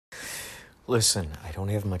Listen, I don't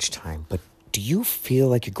have much time, but do you feel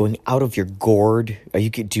like you're going out of your gourd?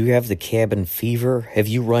 Do you have the cabin fever? Have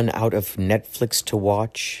you run out of Netflix to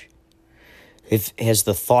watch? Has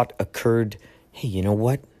the thought occurred, hey, you know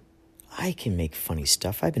what? I can make funny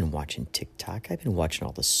stuff. I've been watching TikTok. I've been watching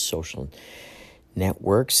all the social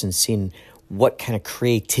networks and seeing what kind of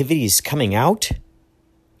creativity is coming out.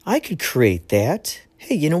 I could create that.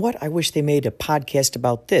 Hey, you know what? I wish they made a podcast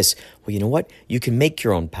about this. Well, you know what? You can make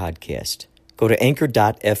your own podcast. Go to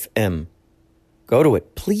anchor.fm. Go to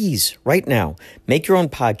it, please, right now. Make your own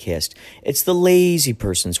podcast. It's the lazy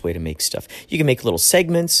person's way to make stuff. You can make little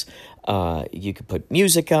segments. You can put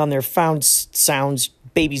music on there, found sounds,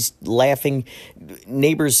 babies laughing,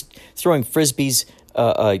 neighbors throwing frisbees,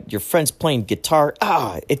 your friends playing guitar.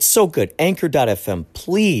 It's so good. Anchor.fm.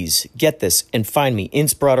 Please get this and find me.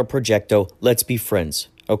 Inspirato Projecto. Let's be friends.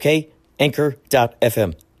 Okay?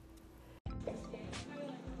 Anchor.fm.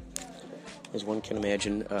 As one can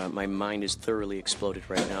imagine, my mind is thoroughly exploded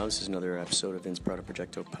right now. This is another episode of Inspirato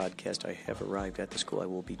Projecto podcast. I have arrived at the school I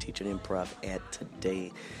will be teaching improv at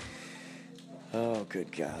today. Oh,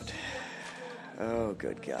 good God. Oh,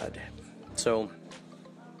 good God. So,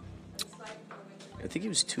 I think it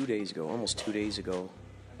was 2 days ago, almost 2 days ago,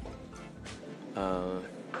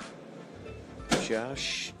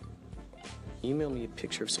 Josh emailed me a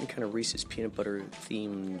picture of some kind of Reese's peanut butter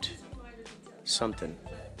themed something.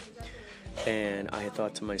 And I had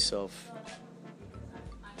thought to myself,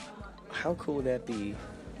 how cool would that be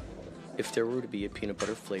if there were to be a peanut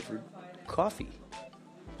butter flavored coffee?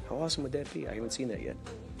 How awesome would that be? I haven't seen that yet.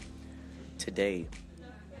 Today,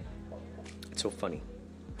 it's so funny.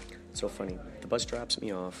 So funny. The bus drops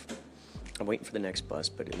me off. I'm waiting for the next bus,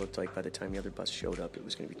 but it looked like by the time the other bus showed up, it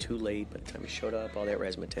was going to be too late. By the time it showed up, all that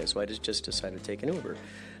razzmatazz. So I just decided to take an Uber.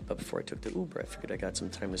 But before I took the Uber, I figured I got some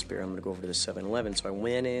time to spare. I'm going to go over to the 7-Eleven. So I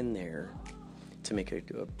went in there to make a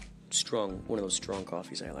strong, one of those strong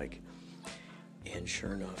coffees I like. And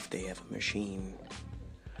sure enough, they have a machine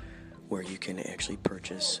where you can actually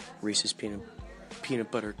purchase Reese's peanut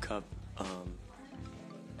butter cup.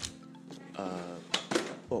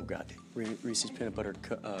 Reese's peanut butter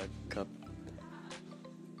cup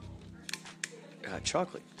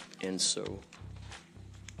chocolate. And so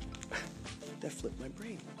that flipped my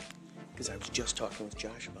brain, because I was just talking with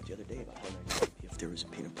Josh about the other day about if there was a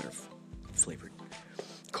peanut butter flavored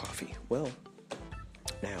coffee. Well,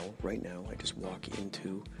 right now, I just walk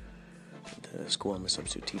into the school I'm a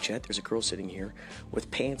substitute teacher at. There's a girl sitting here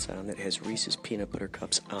with pants on that has Reese's peanut butter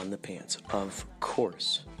cups on the pants. Of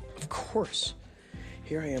course.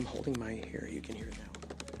 Here I am holding my hair. You can hear it now.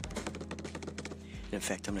 And in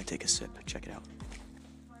fact, I'm going to take a sip. Check it out.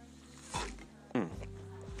 Oh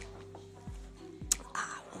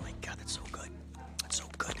my God, that's so good. That's so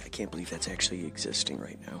good. I can't believe that's actually existing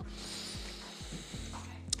right now.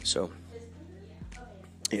 So,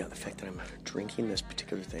 yeah, the fact that I'm drinking this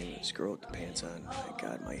particular thing, this girl with the pants on, my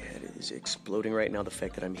God, my head is exploding right now. The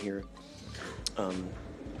fact that I'm here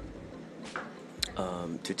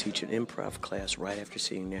to teach an improv class right after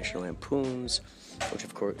seeing National Lampoons, which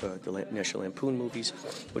of course, the National Lampoon movies,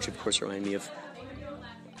 which of course remind me of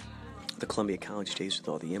the Columbia College days with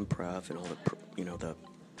all the improv and all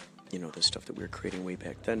the stuff that we were creating way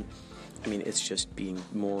back then. I mean, it's just being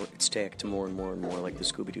it's stacked to more and more and more like the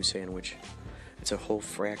Scooby-Doo sandwich. It's a whole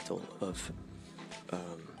fractal of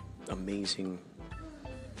amazing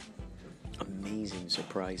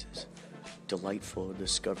surprises, delightful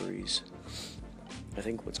discoveries. I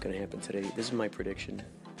think what's going to happen today, this is my prediction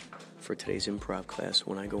for today's improv class.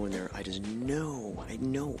 When I go in there, I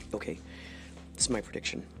know. Okay, this is my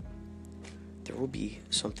prediction. There will be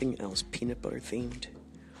something else peanut butter themed,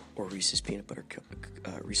 or Reese's peanut butter cup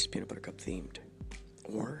themed,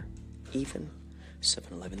 or even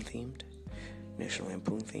 7-Eleven themed, National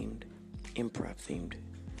Lampoon themed, improv themed,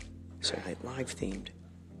 Saturday Night Live themed.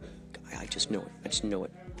 I just know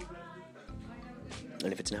it.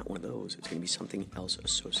 And if it's not one of those, it's going to be something else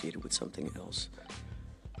associated with something else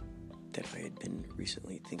that I had been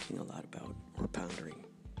recently thinking a lot about or pondering.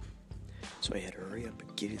 So I had to hurry up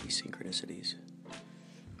and give you these synchronicities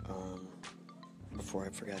before I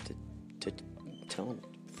forgot to tell them,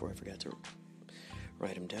 before I forgot to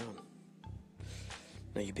write them down.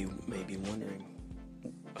 Now you may be wondering,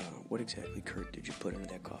 what exactly, Kurt, did you put into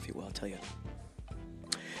that coffee? Well, I'll tell you.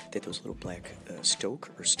 They had those little black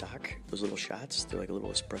stock, those little shots. They're like little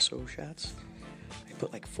espresso shots. I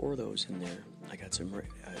put like 4 of those in there. I got some,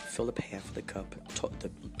 filled up half of the cup,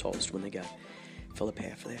 the tallest one they got. Filled up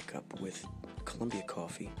half of that cup with Columbia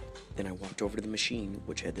coffee. Then I walked over to the machine,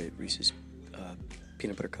 which had the Reese's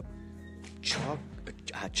peanut butter cup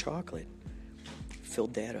hot chocolate.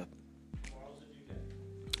 Filled that up.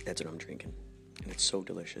 That's what I'm drinking, and it's so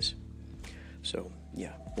delicious. So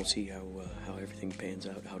yeah, we'll see how everything pans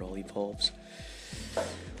out, how it all evolves,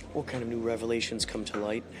 what kind of new revelations come to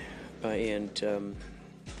light, and I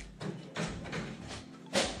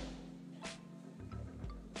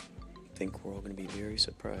think we're all going to be very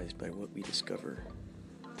surprised by what we discover.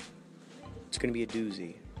 It's going to be a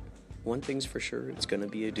doozy. One thing's for sure, it's going to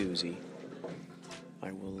be a doozy.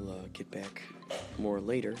 I will get back more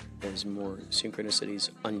later as more synchronicities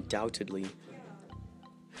undoubtedly.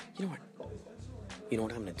 You know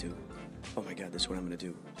what I'm going to do? Oh my God, this is what I'm going to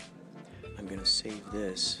do. I'm going to save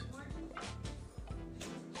this.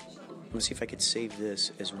 I'm going to see if I could save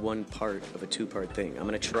this as one part of a two-part thing. I'm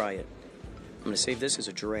going to try it. I'm going to save this as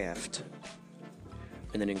a draft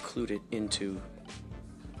and then include it into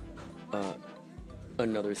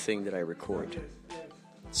another thing that I record.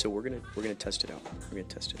 So we're gonna test it out. We're gonna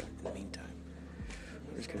test it out. In the meantime,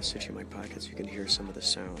 I'm just gonna sit you in my pocket so you can hear some of the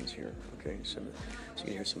sounds here. Okay, so you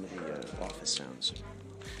can hear some of the office sounds.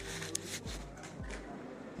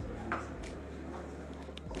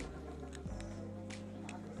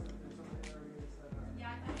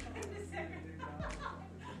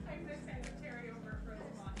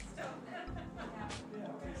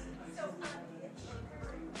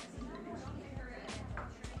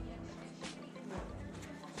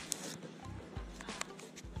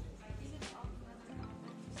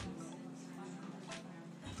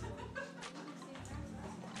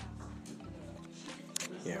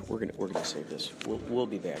 Yeah, we're gonna save this. We'll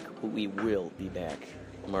be back. We will be back.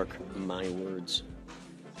 Mark my words.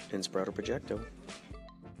 Inspirato Projecto.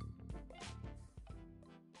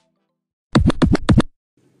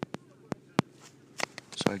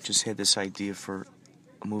 So I just had this idea for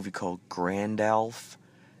a movie called Grand Alf,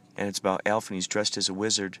 and it's about Alf, and he's dressed as a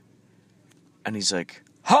wizard, and he's like,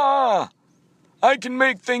 "Ha! I can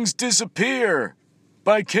make things disappear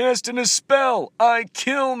by casting a spell. I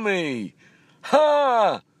kill me.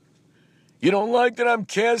 Ha! You don't like that I'm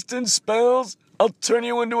casting spells? I'll turn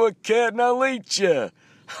you into a cat and I'll eat you.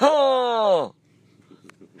 Ha!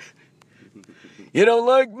 You don't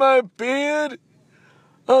like my beard?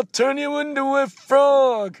 I'll turn you into a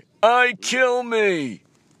frog. I kill me."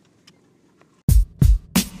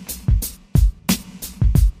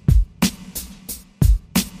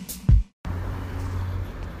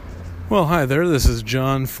 Well, hi there. This is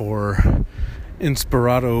John for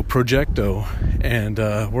Inspirato Projecto, and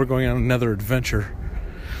we're going on another adventure.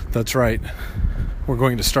 That's right. We're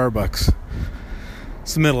going to Starbucks.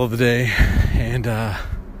 It's the middle of the day, and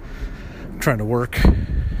I'm trying to work,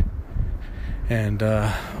 and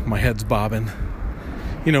my head's bobbing.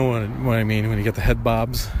 You know what I mean when you get the head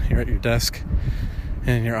bobs. You're at your desk,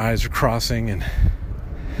 and your eyes are crossing, and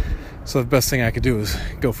so the best thing I could do is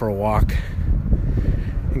go for a walk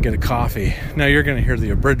and get a coffee. Now you're going to hear the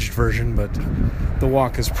abridged version, but the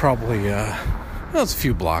walk is probably, it's a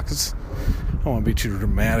few blocks. I don't want to be too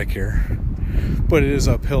dramatic here, but it is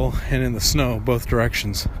uphill and in the snow, both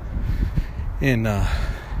directions, in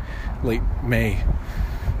late May.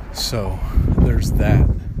 So there's that.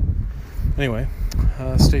 Anyway,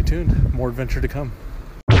 stay tuned. More adventure to come.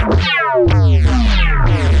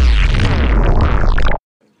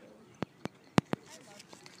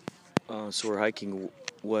 So we're hiking.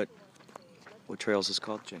 What trails is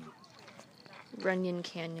called, Jenny? Runyon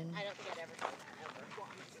Canyon.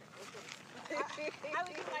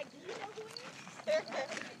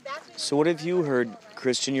 So what have you heard,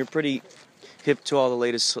 Christian? You're pretty hip to all the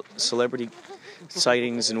latest celebrity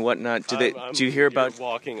sightings and whatnot. Do you hear about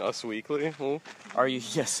walking Us Weekly? Are you?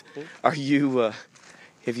 Yes. Are you?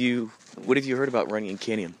 What have you heard about Runyon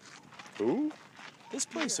Canyon? Who? This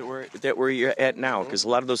place that we're at now, because a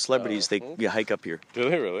lot of those celebrities they hike up here. Do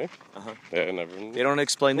they really? Uh-huh. Yeah, never. They don't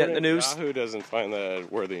explain that in the news. Yahoo doesn't find that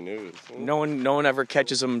worthy news. No one ever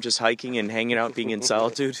catches them just hiking and hanging out, being in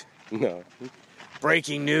solitude. No.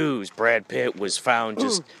 Breaking news: Brad Pitt was found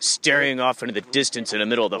just staring off into the distance in the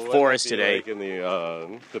middle of the forest today. Like in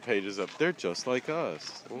the pages up, they're just like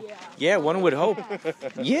us. Yeah, one would hope.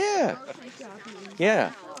 Yeah.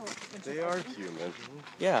 They are human.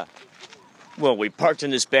 Yeah. Well, we parked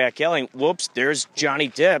in this back alley. Whoops, there's Johnny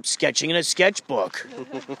Depp sketching in a sketchbook.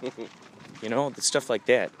 The stuff like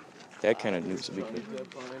that. That kind of news would be good.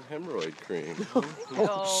 Hemorrhoid cream. Oh,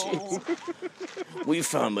 jeez. We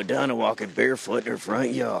found Madonna walking barefoot in her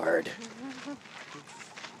front yard.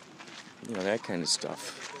 That kind of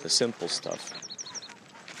stuff. The simple stuff.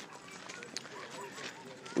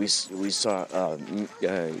 We saw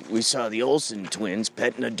the Olsen twins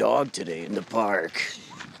petting a dog today in the park.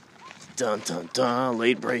 Dun dun dun!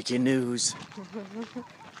 Late breaking news.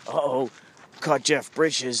 Uh-oh, caught Jeff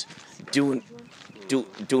Bridges doing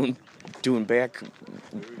doing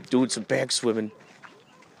some back swimming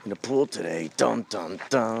in the pool today. Dun dun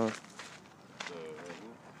dun.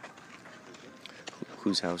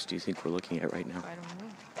 Whose house do you think we're looking at right now? I don't know.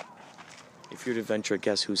 If you're to venture a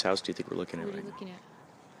guess, whose house do you think we're looking at What are right you now? looking at?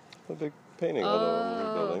 A big painting of the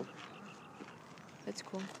rebuilding. That's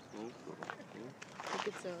cool. I think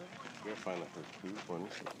it's a... You gotta find her cute one.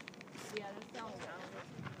 Yeah, that sounds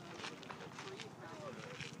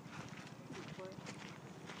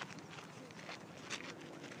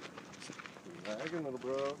Lagging, little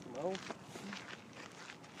bro. No.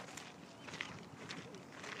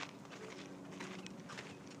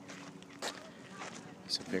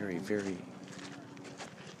 It's a very, very,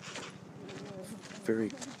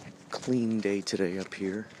 very clean day today up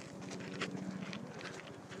here.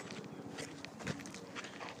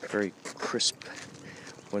 Very crisp.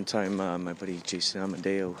 One time, my buddy Jason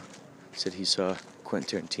Amadeo said he saw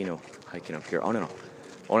Quentin Tarantino hiking up here. Oh no,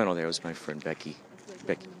 that was my friend Becky.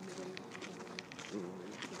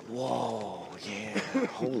 Whoa, yeah,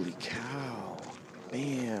 holy cow.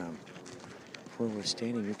 Bam. Where we're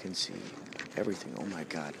standing, you can see everything. Oh my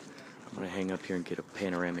God. I'm gonna hang up here and get a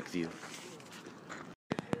panoramic view.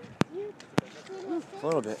 A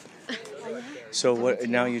little bit. So what?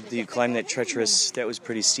 Now you climb that treacherous. That was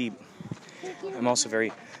pretty steep. I'm also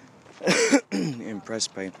very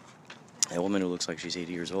impressed by a woman who looks like she's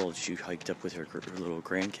 80 years old. She hiked up with her little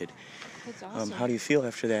grandkid. That's awesome. How do you feel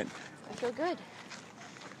after that? I feel good.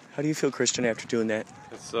 How do you feel, Christian, after doing that?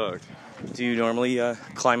 It sucked. Do you normally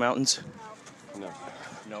climb mountains? No.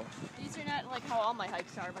 No. These are not like how all my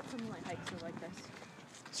hikes are, but some of my hikes are like this.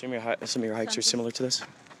 Some of your hikes are similar to this?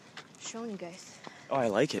 Showing you guys. Oh, I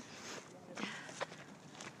like it.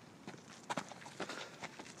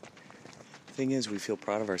 Thing is, we feel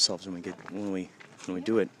proud of ourselves when we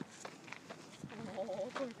do it. Oh,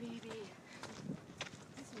 poor baby.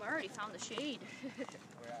 I already found the shade.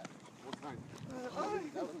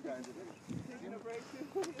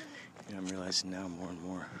 Yeah, I'm realizing now more and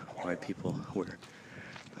more why people wear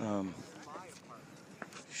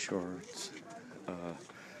shorts.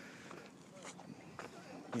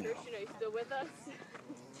 You know, Are you still with us?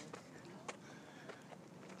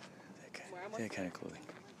 that kind of clothing.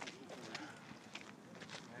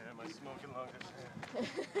 Yeah, my smoking lungs.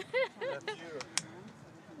 That's you.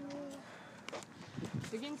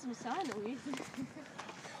 You're getting some sun, Louise.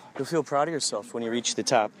 You'll feel proud of yourself when you reach the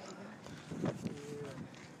top.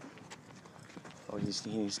 Oh, he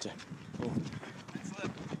needs to. Oh.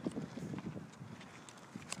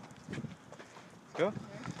 Go.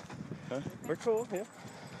 Huh? We're cool, yeah.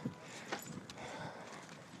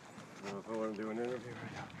 I don't know if I want to do an interview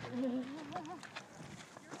right now.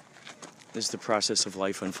 This is the process of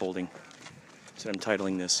life unfolding. That's what I'm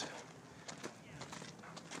titling this.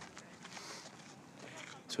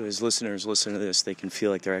 So as listeners listen to this, they can feel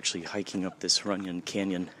like they're actually hiking up this Runyon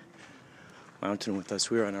Canyon mountain with us.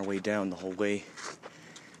 We were on our way down the whole way.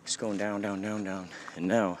 Just going down, down, down, down. And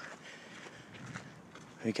now,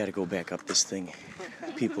 we got to go back up this thing.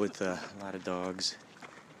 People with a lot of dogs.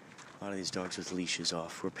 A lot of these dogs with leashes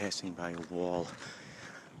off. We're passing by a wall,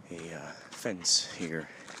 a fence here.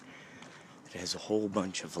 It has a whole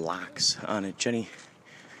bunch of locks on it. Jenny,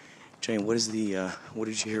 what did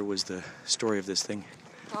you hear was the story of this thing?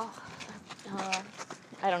 Oh,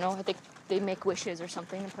 I don't know. I think they make wishes or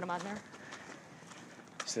something and put them on there.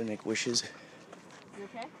 So they make wishes? You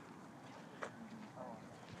okay?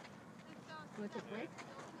 You want to take a break?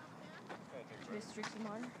 Just drink some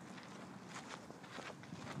water?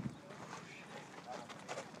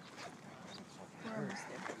 We're almost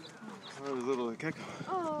there. Oh, there's a little gecko.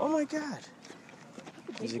 Oh my God!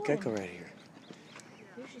 There's a gecko right here.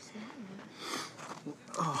 There's just one.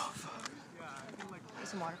 Oh, Get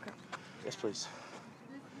some water, Kurt. yes, please.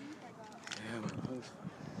 Yeah, my nose.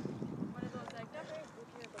 One of those like, okay,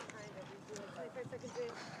 25 seconds in,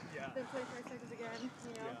 then 25 seconds again,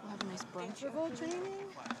 you know. We'll have a nice brunch. Interval training.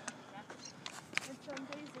 And some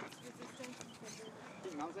days it's resistance.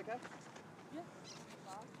 Yeah.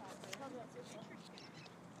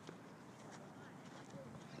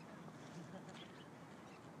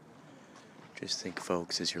 Just think,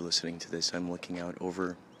 folks, as you're listening to this, I'm looking out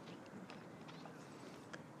over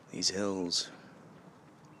these hills.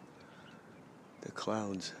 The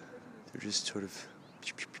clouds, they're just sort of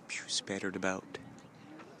spattered about.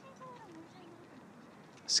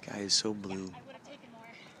 The sky is so blue.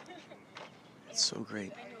 It's so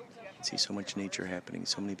great. You can see so much nature happening,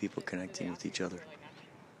 so many people connecting with each other.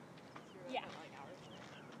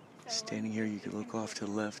 Standing here, you can look off to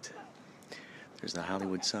the left. There's the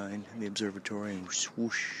Hollywood sign, the observatory, and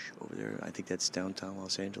swoosh over there. I think that's downtown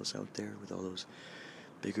Los Angeles out there with all those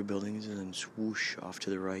Bigger buildings and then swoosh off to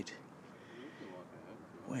the right.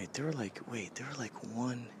 Wait, there were like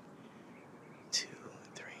 1, 2,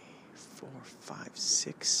 3, 4, 5,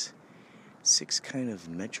 6 kind of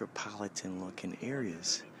metropolitan looking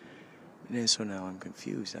areas. And so now I'm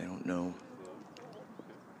confused. I don't know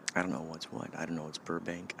what's what. I don't know what's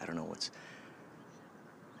Burbank. I don't know what's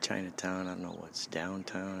Chinatown. I don't know what's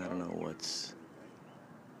downtown. I don't know what's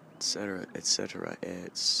etc., etc.,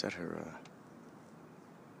 etc.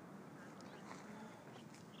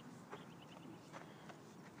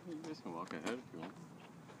 You guys can walk ahead if you want.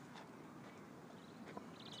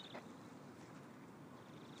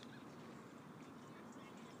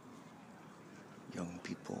 Young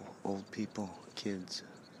people, old people, kids,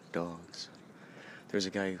 dogs. There's a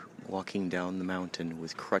guy walking down the mountain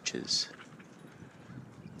with crutches.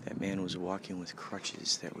 That man was walking with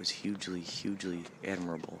crutches. That was hugely, hugely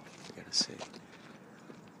admirable, I gotta say.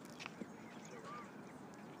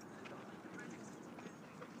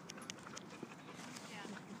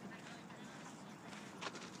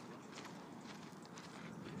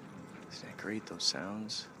 Isn't that great, those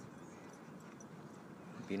sounds?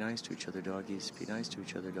 Be nice to each other, doggies. Be nice to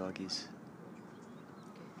each other, doggies.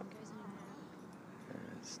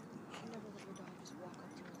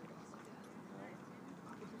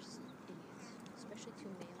 Especially two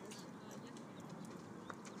males.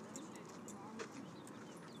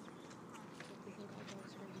 We think all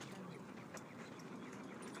dogs are going to be friendly.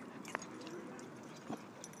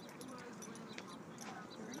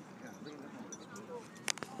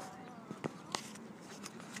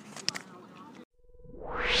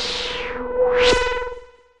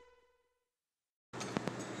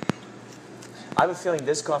 I have a feeling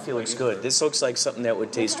this coffee looks good. This looks like something that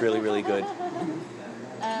would taste really, really good.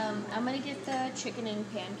 I'm going to get the chicken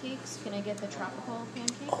and pancakes. Can I get the tropical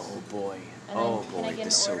pancakes? Oh boy. And Oh then can I boy, get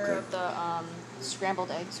this is an so order good. of the scrambled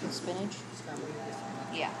eggs with spinach?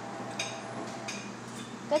 Yeah.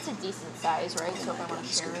 That's a decent size, right? So if I want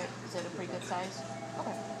to share it, is it a pretty good size?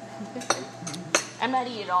 Okay. I'm not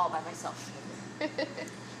eating it all by myself.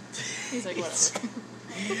 He's like,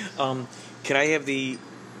 whatever. Can I have the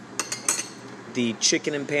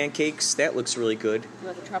chicken and pancakes? That looks really good. You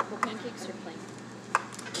want the tropical pancakes or plain?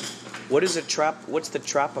 What's the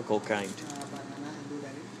tropical kind?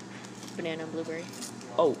 Banana and blueberry.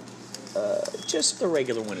 Oh, just the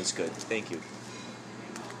regular one is good. Thank you.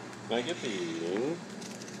 Can I get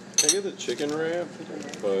the chicken wrap?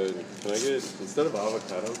 But can I get, instead of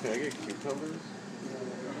avocado, can I get cucumbers?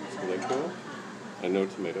 Is that cool? And no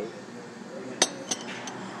tomato.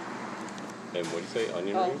 And what do you say,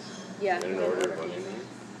 onion rings? Yeah. And an order of onion rings?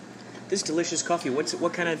 This delicious coffee.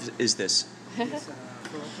 What kind of is this?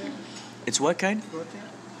 It's what kind?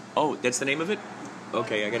 Oh, that's the name of it?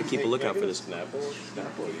 Okay, I gotta keep a lookout for this. Snapple?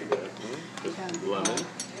 Snapple, you got it. Just lemon.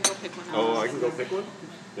 Go pick one. Oh, I can go pick one?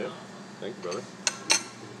 Yeah. Thank you, brother.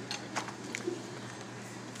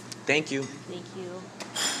 Thank you. Thank you.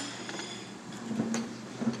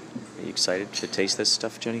 Are you excited to taste this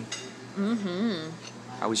stuff, Jenny? Mm-hmm.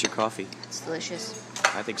 How was your coffee? It's delicious.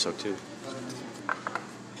 I think so too.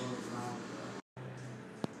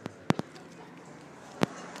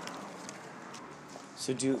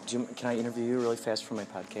 So can I interview you really fast for my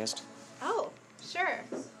podcast? Oh, sure.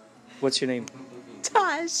 What's your name?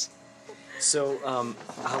 Taj. So,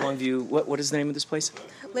 how long have you, what is the name of this place?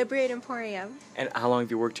 Liberate Emporium. And how long have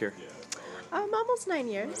you worked here? Almost 9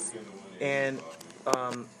 years. And,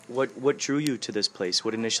 what drew you to this place?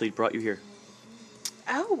 What initially brought you here?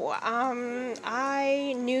 Oh,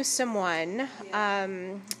 I knew someone,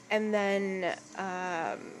 and then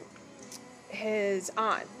his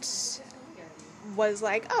aunt was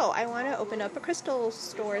like, oh, I want to open up a crystal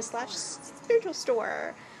store / spiritual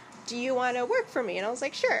store. Do you want to work for me? And I was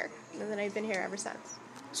like, sure. And then I've been here ever since.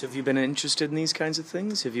 So have you been interested in these kinds of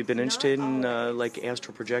things? Have you been interested in, like,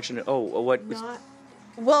 astral projection? Oh, what?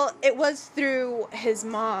 Well, it was through his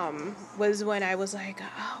mom was when I was like,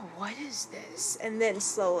 oh, what is this? And then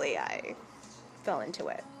slowly I fell into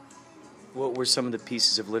it. What were some of the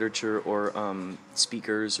pieces of literature or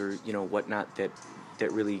speakers or, whatnot that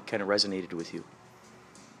really kind of resonated with you?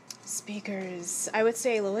 Speakers. I would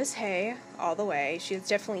say Lois Hay, all the way. She has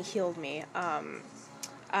definitely healed me.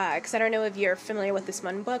 Because I don't know if you're familiar with this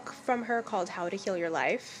one book from her called How to Heal Your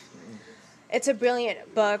Life. It's a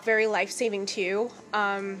brilliant book, very life-saving too.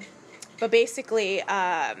 But basically,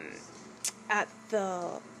 at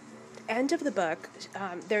the end of the book,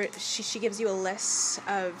 she gives you a list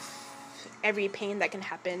of every pain that can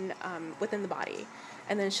happen within the body,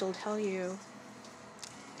 and then she'll tell you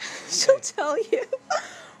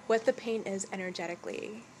what the pain is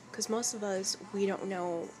energetically. Because most of us, we don't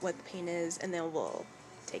know what the pain is, and then we'll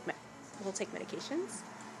will take medications,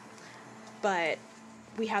 but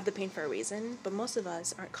we have the pain for a reason, but most of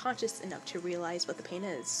us aren't conscious enough to realize what the pain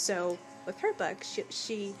is. So with her book,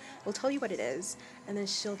 she will tell you what it is, and then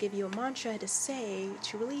she'll give you a mantra to say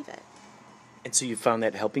to relieve it. And so you found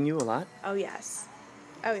that helping you a lot? Oh, yes.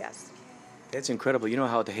 Oh, yes. That's incredible. You know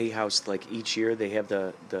how at the Hay House, like each year, they have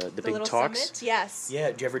the big little talks? Summit? Yes.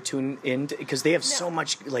 Yeah, do you ever tune in? Because they have so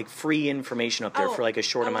much like free information up there for like a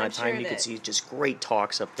short amount of time. You could see just great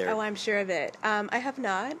talks up there. Oh, I'm sure of it. I have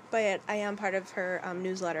not, but I am part of her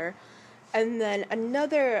newsletter. And then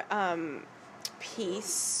another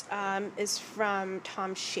piece is from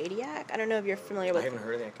Tom Shadyac. I don't know if you're familiar with... I haven't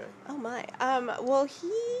heard of that guy. Oh, my. Well,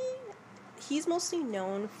 he's mostly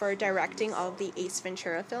known for directing all of the Ace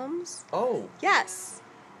Ventura films. Oh. Yes.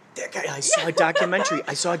 That guy, I saw a documentary.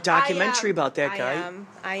 I saw a documentary about that guy.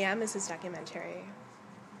 I am is his documentary.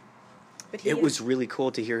 But it was really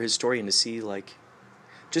cool to hear his story and to see, like,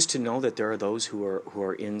 just to know that there are those who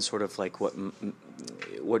are in sort of like what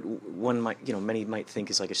one might, you know, many might think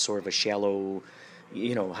is like a sort of a shallow,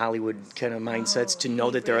 you know, Hollywood kind of mindsets. To know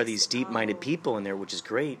that there are these deep-minded people in there, which is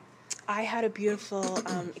great. I had a beautiful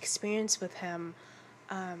experience with him.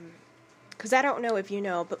 Because I don't know if you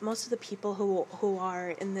know, but most of the people who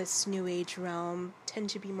are in this new age realm tend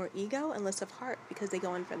to be more ego and less of heart because they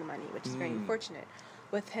go in for the money, which is very unfortunate.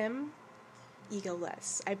 With him,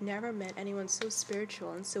 egoless. I've never met anyone so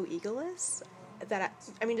spiritual and so egoless that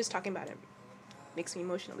I mean, just talking about him makes me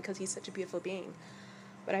emotional because he's such a beautiful being.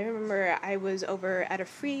 But I remember I was over at a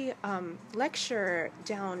free lecture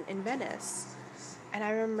down in Venice, and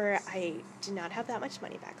I remember I did not have that much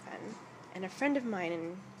money back then, and a friend of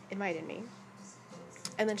mine invited me.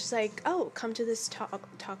 And then she's like, oh, come to this talk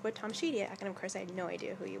with Tom Shadyac. And of course I had no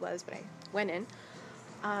idea who he was, but I went in.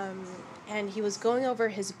 And he was going over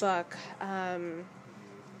his book. Oh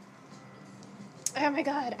my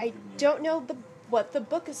God, I don't know what the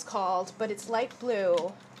book is called, but it's light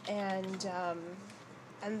blue. And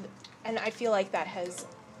I feel like that has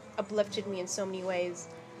uplifted me in so many ways.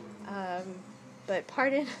 But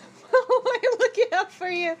pardon while I look it up for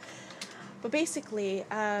you. But basically...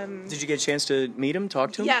 did you get a chance to meet him,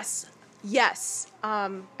 talk to him? Yes,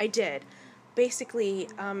 I did. Basically,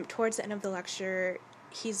 towards the end of the lecture,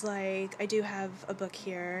 he's like, I do have a book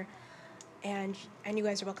here, and you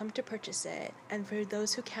guys are welcome to purchase it. And for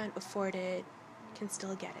those who can't afford it, can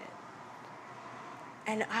still get it.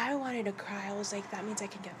 And I wanted to cry. I was like, that means I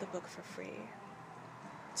can get the book for free.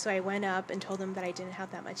 So I went up and told them that I didn't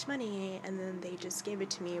have that much money, and then they just gave it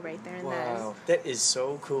to me right there and then. Wow, that is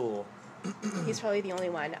so cool. He's probably the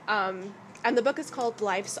only one. And the book is called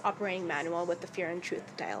Life's Operating Manual with the Fear and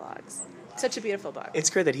Truth Dialogues. Such a beautiful book.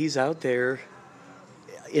 It's great that he's out there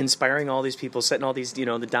inspiring all these people, setting all these, you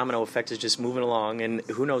know, the domino effect is just moving along, and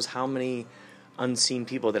who knows how many unseen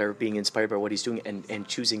people that are being inspired by what he's doing and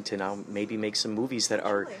choosing to now maybe make some movies that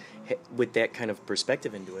are with that kind of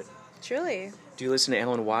perspective into it. Truly. Do you listen to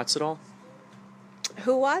Alan Watts at all?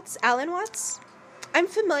 Who Watts? Alan Watts? I'm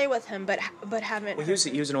familiar with him, but haven't. Well, he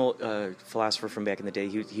was an old philosopher from back in the day.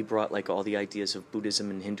 He brought like all the ideas of Buddhism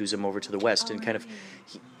and Hinduism over to the West, and kind of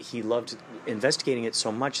he loved investigating it so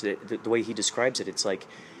much that the way he describes it, it's like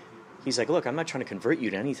he's like, look, I'm not trying to convert you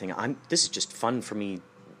to anything. This is just fun for me.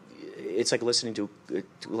 It's like listening to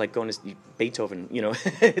like going to Beethoven, you know,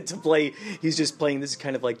 to play. He's just playing. This is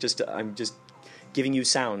kind of like I'm just giving you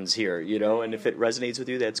sounds here, you know, and if it resonates with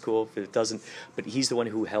you, that's cool. If it doesn't, but he's the one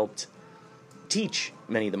who helped teach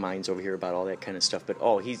many of the minds over here about all that kind of stuff. But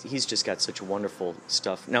he's just got such wonderful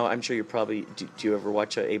stuff. Now, I'm sure you're probably do you ever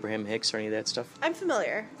watch Abraham Hicks or any of that stuff? I'm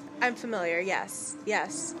familiar. Yes.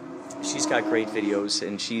 She's got great videos,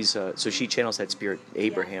 and she's so she channels that spirit,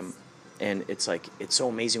 Abraham. Yes. And it's like, it's so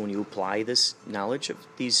amazing when you apply this knowledge of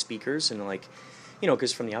these speakers, and like, you know,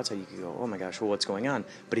 because from the outside you can go, oh my gosh, well, what's going on?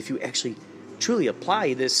 But if you actually truly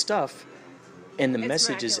apply this stuff, and the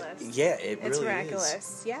message is, yeah, it's miraculous.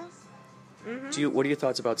 Is. Yeah. Mm-hmm. What are your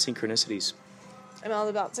thoughts about synchronicities? I'm all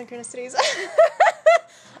about synchronicities.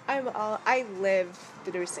 I live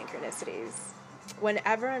through synchronicities.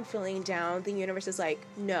 Whenever I'm feeling down, the universe is like,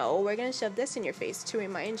 no, we're going to shove this in your face to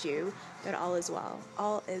remind you that all is well.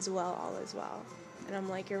 All is well, all is well. And I'm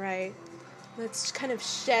like, you're right. Let's kind of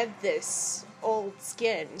shed this old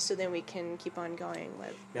skin so then we can keep on going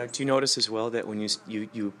with. Now, do you notice as well that when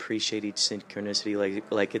you appreciate each synchronicity,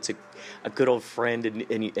 like it's a good old friend,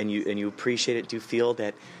 and you appreciate it, do you feel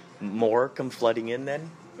that more come flooding in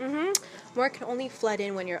then? Mm-hmm. More can only flood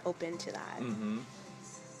in when you're open to that. Mm-hmm.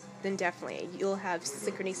 Then definitely you'll have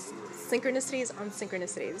synchronicities on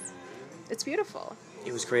synchronicities. It's beautiful.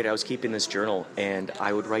 It was great. I was keeping this journal, and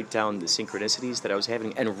I would write down the synchronicities that I was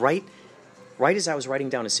having, and right right as I was writing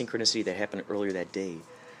down a synchronicity that happened earlier that day,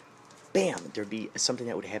 bam, there'd be something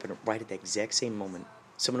that would happen right at the exact same moment.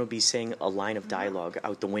 Someone would be saying a line of dialogue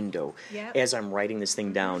out the window Yep. as I'm writing this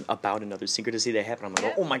thing down about another synchronicity that happened. I'm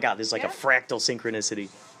like, oh my God, there's like a fractal synchronicity.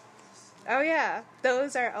 Oh yeah,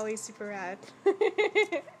 those are always super rad.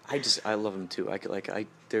 I love them too.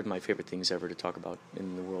 They're my favorite things ever to talk about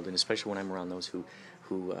in the world, and especially when I'm around those who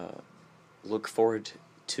look forward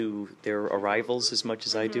to their arrivals as much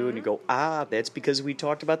as I do, and you go, that's because we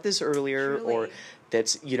talked about this earlier, Truly. or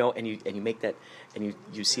that's and you make that, and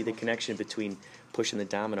you see the connection between pushing the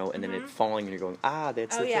domino and then it falling, and you're going,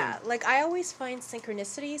 that's the thing. Like I always find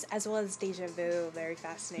synchronicities as well as deja vu very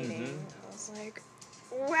fascinating. I was like,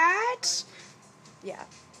 what? Yeah,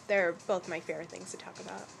 they're both my favorite things to talk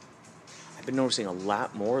about. I've been noticing a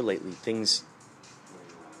lot more lately. Things,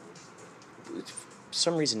 for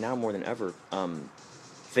some reason now more than ever,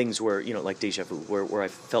 things where, like deja vu, where I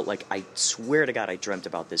felt like, I swear to God, I dreamt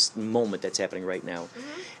about this moment that's happening right now.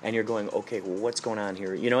 And you're going, okay, well, what's going on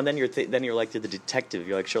here? And then you're like the detective.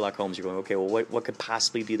 You're like Sherlock Holmes. You're going, okay, well, what could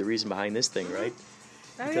possibly be the reason behind this thing, right?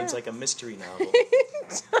 It becomes like a mystery novel.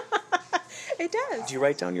 It does. Do you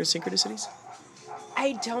write down your synchronicities?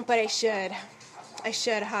 I don't, but I should. I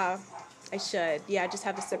should, huh? I should. Yeah, just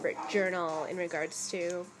have a separate journal in regards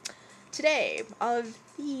to today. All of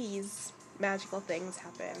these magical things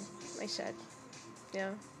happen. I should.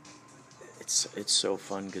 Yeah. It's so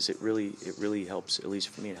fun because it really helps. At least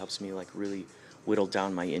for me, it helps me like really whittle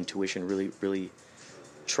down my intuition. Really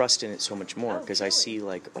trust in it so much more because I see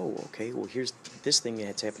like, okay, well here's this thing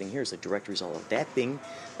that's happening here is the direct result of that thing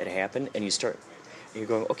that happened, and you're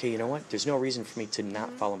going, okay, you know what? There's no reason for me to not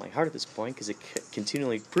follow my heart at this point because it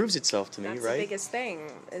continually proves itself to me, That's right? the biggest thing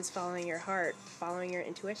is following your heart, following your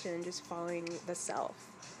intuition, and just following the self.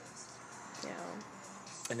 Yeah.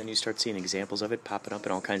 And then you start seeing examples of it popping up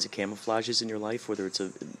in all kinds of camouflages in your life, whether it's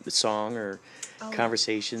a song or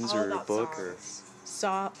conversations or a book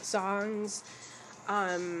songs,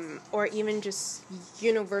 or even just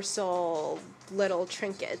universal little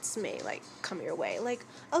trinkets may like come your way. Like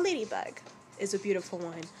a ladybug is a beautiful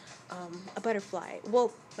one. A butterfly.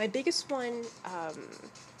 Well, my biggest one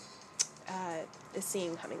is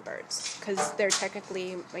seeing hummingbirds because they're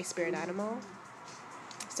technically my spirit animal.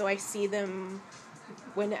 So I see them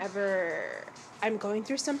whenever I'm going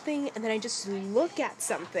through something, and then I just look at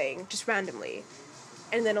something just randomly,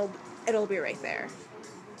 and then it'll be right there.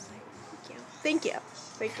 It's like, thank you.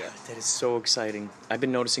 That is so exciting. I've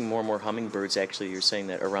been noticing more and more hummingbirds, actually. You're saying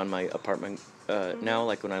that around my apartment now,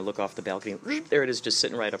 like when I look off the balcony, there it is, just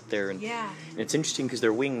sitting right up there. And it's interesting because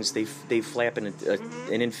their wings, they flap in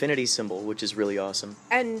an infinity symbol, which is really awesome.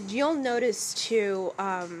 And you'll notice, too,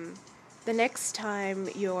 the next time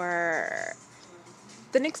you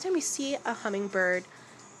see a hummingbird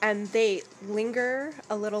and they linger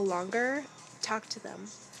a little longer, talk to them.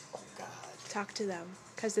 Oh, God. Talk to them,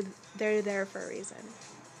 because they're there for a reason.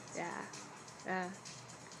 Yeah.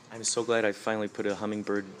 I'm so glad I finally put a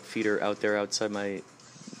hummingbird feeder out there outside my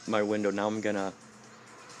window. Now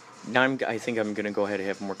I think I'm gonna go ahead and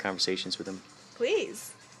have more conversations with them.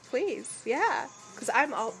 Please, yeah. Because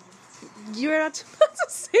you're not supposed to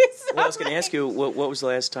say something. Well, I was going to ask you, what was the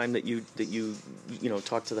last time that you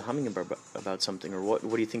talked to the hummingbird about something, or what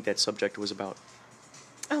do you think that subject was about?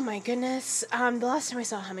 Oh my goodness. The last time I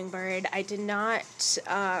saw a hummingbird, I did not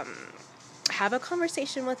have a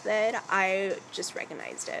conversation with it. I just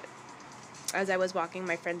recognized it. As I was walking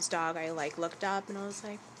my friend's dog, I looked up and I was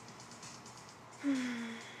like,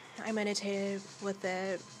 I meditated with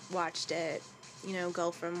it, watched it, go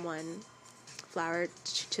from one flower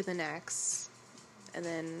to the next, and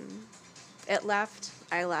then it left,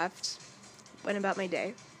 I left, went about my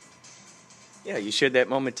day. Yeah, you shared that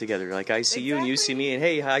moment together. Like, I see you and you see me, and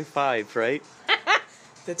hey, high five, right?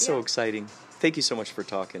 That's so exciting. Thank you so much for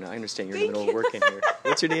talking. I understand you're in the middle of working here.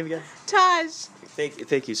 What's your name again? Taj.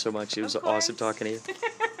 Thank you so much. It was awesome talking to you.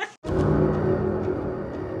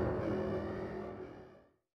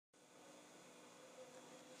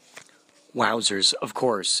 Wowzers, of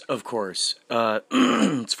course. It's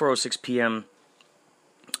 4:06 p.m.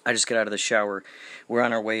 I just got out of the shower. We're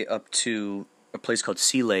on our way up to a place called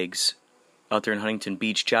Sea Legs out there in Huntington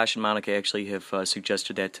Beach. Josh and Monica actually have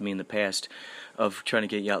suggested that to me in the past, of trying to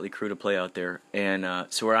get Yachtly Crew to play out there. And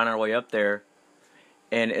so we're on our way up there,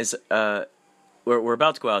 and as we're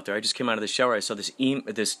about to go out there, I just came out of the shower. I saw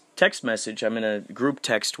this text message. I'm in a group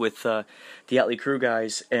text with the Yachtly Crew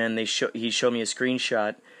guys, and he showed me a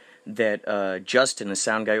screenshot that Justin, the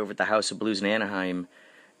sound guy over at the House of Blues in Anaheim,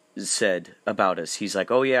 said about us. He's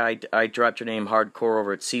like, oh yeah, I dropped your name hardcore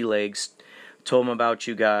over at Sea Legs, told him about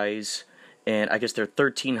you guys, and I guess they're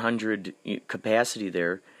 1,300 capacity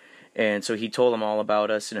there. And so he told them all about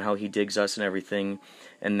us and how he digs us and everything,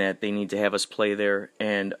 and that they need to have us play there.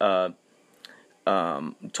 And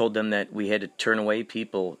told them that we had to turn away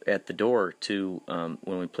people at the door to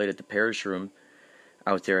when we played at the Parish Room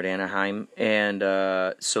out there at Anaheim. And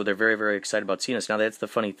so they're very, very excited about seeing us. Now, that's the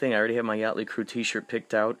funny thing. I already have my Yachtly Crew t-shirt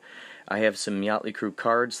picked out. I have some Yachtly Crew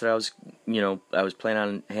cards that I was planning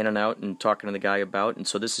on handing out and talking to the guy about. And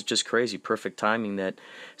so this is just crazy, perfect timing that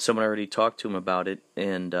someone already talked to him about it.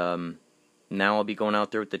 And now I'll be going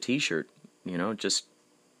out there with the t-shirt. Just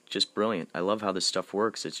brilliant. I love how this stuff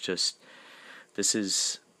works. It's just, this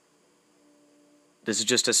is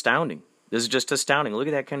just astounding. This is just astounding. Look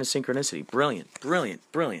at that kind of synchronicity. Brilliant, brilliant,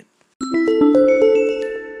 brilliant.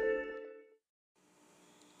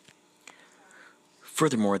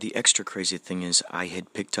 Furthermore, the extra crazy thing is I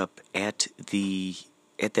had picked up at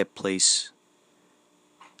that place,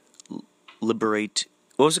 Liberate,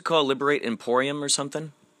 what was it called? Liberate Emporium or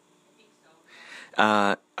something?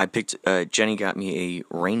 Jenny got me a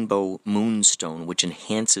rainbow moonstone, which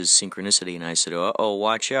enhances synchronicity, and I said, "Oh,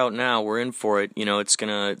 watch out now, we're in for it. It's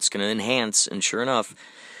gonna enhance." And sure enough,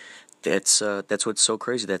 that's what's so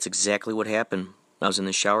crazy. That's exactly what happened. I was in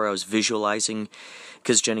the shower, I was visualizing,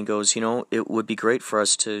 because Jenny goes, it would be great for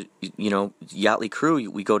us to, Yachtly Crew,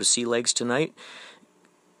 we go to Sea Legs tonight,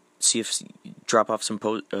 drop off some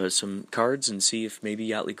cards and see if maybe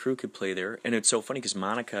Yachtly Crew could play there. And it's so funny because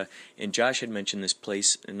Monica and Josh had mentioned this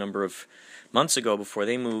place a number of months ago before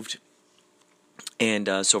they moved, and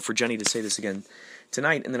so for Jenny to say this again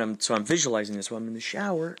tonight, and then I'm visualizing this while I'm in the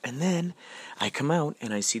shower, and then I come out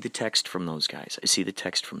and I see the text from those guys.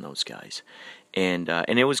 And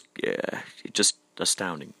it was just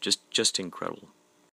astounding, just incredible.